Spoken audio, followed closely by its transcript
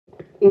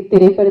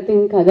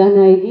இத்திரைப்படத்தின்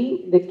கதாநாயகி,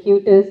 த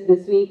கியூட்டஸ்ட், த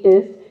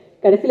ஸ்வீட்டஸ்ட்,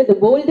 கடைசியில் த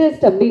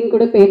போல்டஸ்ட் அப்படின்னு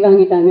கூட பேர்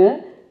வாங்கிட்டாங்க.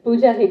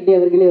 பூஜா ஹெக்டே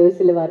அவர்களே ஒரு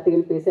சில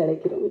வார்த்தைகள் பேச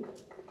அழைக்கிறோம்.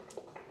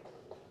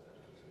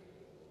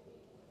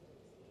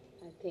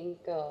 I think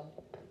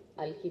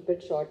I'll keep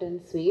it short and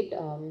sweet.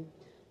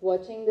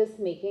 Watching this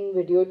making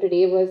video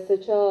today was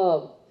such a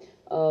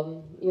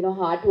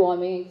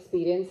heartwarming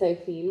experience, I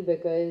feel,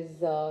 because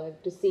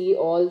to see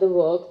all the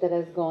work that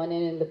has gone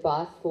in the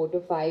past 4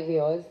 to 5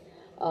 years.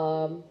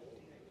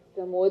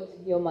 Pramod,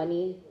 your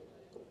money.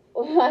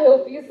 I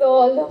hope you saw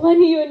all the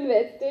money you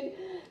invested,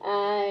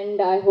 and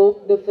I hope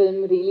the film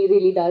really,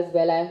 really does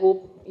well. I hope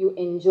you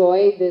enjoy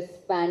this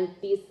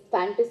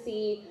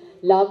fantasy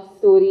love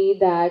story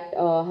that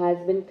has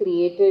been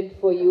created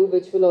for you,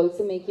 which will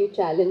also make you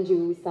challenge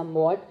you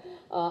somewhat.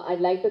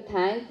 I'd like to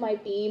thank my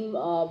team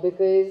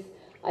because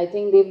I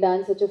think they've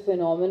done such a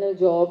phenomenal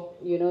job,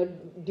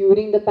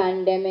 during the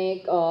pandemic,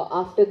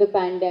 after the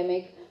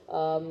pandemic,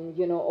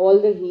 all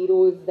the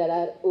heroes that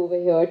are over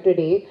here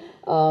today.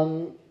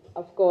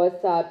 Of course,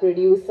 our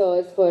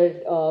producers for,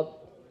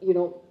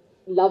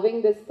 loving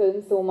this film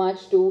so much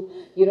to,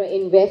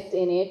 invest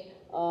in it.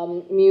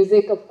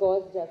 Music, of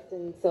course,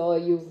 Justin, sir,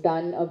 you've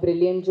done a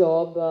brilliant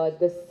job.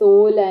 The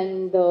soul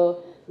and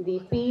the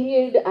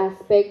period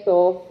aspect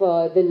of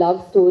the love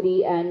story,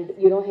 and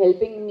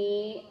helping me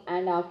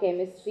and our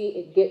chemistry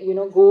get,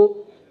 go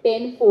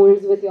 10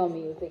 folds with your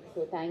music.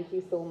 So thank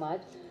you so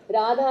much,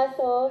 Radha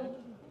sir.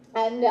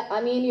 And I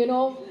mean,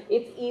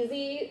 it's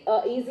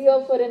easier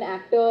for an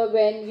actor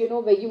when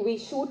we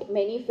shoot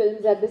many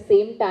films at the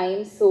same time.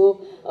 So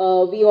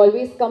we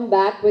always come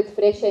back with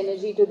fresh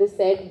energy to the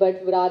set. But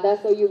Radha,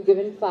 so you've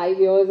given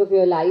 5 years of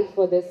your life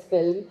for this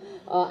film,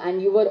 and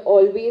you were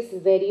always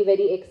very,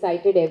 very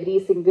excited every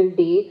single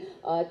day.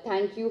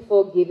 Thank you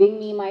for giving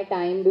me my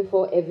time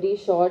before every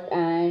shot,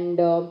 and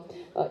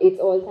it's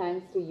all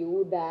thanks to you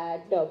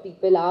that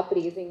people are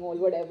praising or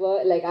whatever.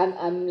 Like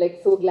I'm like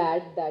so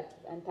glad that,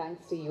 and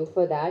thanks to you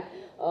for that.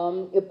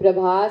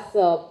 Prabhas,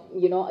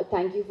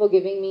 thank you for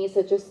giving me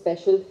such a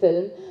special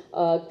film.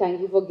 Thank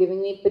you for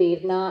giving me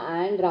Prerna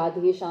and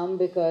Radhe Shyam,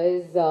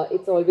 because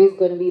it's always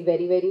going to be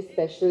very, very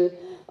special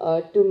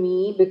to me,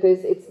 because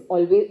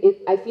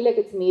I feel like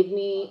it's made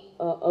me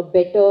a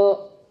better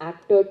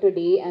actor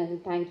today, and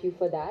thank you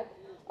for that.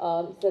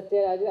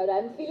 Satyaraj,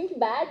 I'm feeling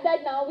bad that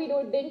now we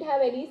didn't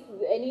have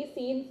any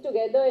scenes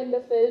together in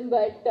the film,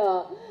 but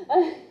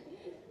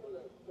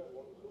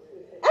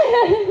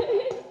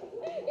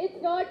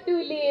it's not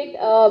too late.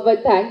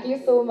 But thank you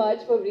so much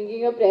for bringing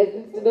your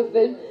presence to the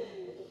film.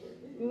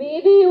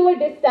 Maybe you were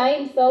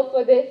destined, sir,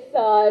 for this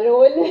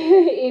role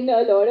in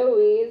a lot of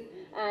ways.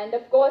 And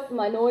of course,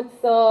 Manoj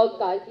sir,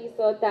 Karki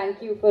sir,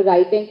 thank you for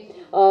writing.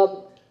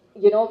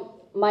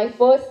 My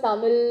first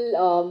Tamil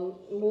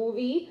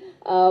movie,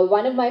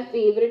 one of my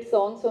favorite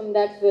songs from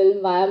that film,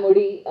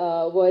 Vayamudi,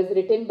 was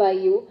written by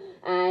you.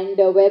 And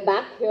we're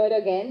back here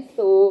again.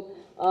 So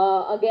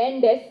again,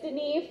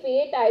 destiny,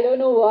 fate, I don't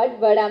know what,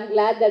 but I'm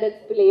glad that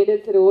it's played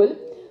its role.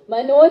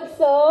 Manoj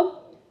sir,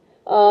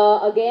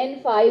 again,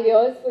 5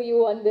 years for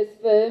you on this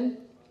film.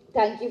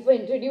 Thank you for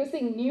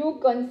introducing new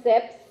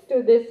concepts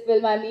to this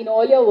film. I mean,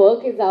 all your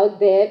work is out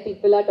there.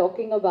 People are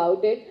talking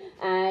about it.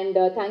 And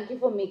thank you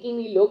for making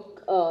me look,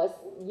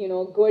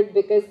 good,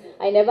 because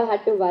I never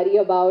had to worry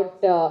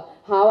about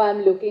how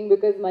I'm looking,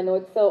 because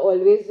Manoj sir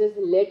always just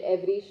lit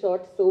every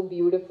shot so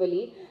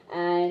beautifully.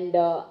 And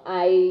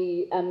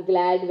I am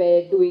glad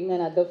we're doing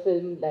another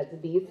film that's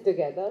these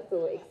together.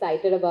 So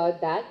excited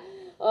about that.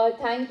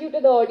 Thank you to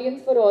the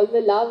audience for all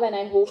the love, and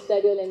I hope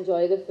that you'll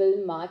enjoy the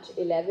film March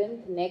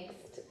 11th,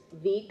 next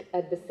week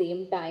at the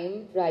same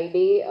time,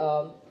 Friday.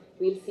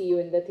 We'll see you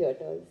in the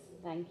theatres.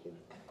 Thank you.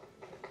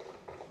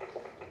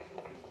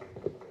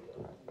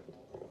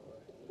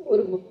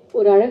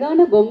 ஒரு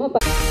அழகான பொம்மை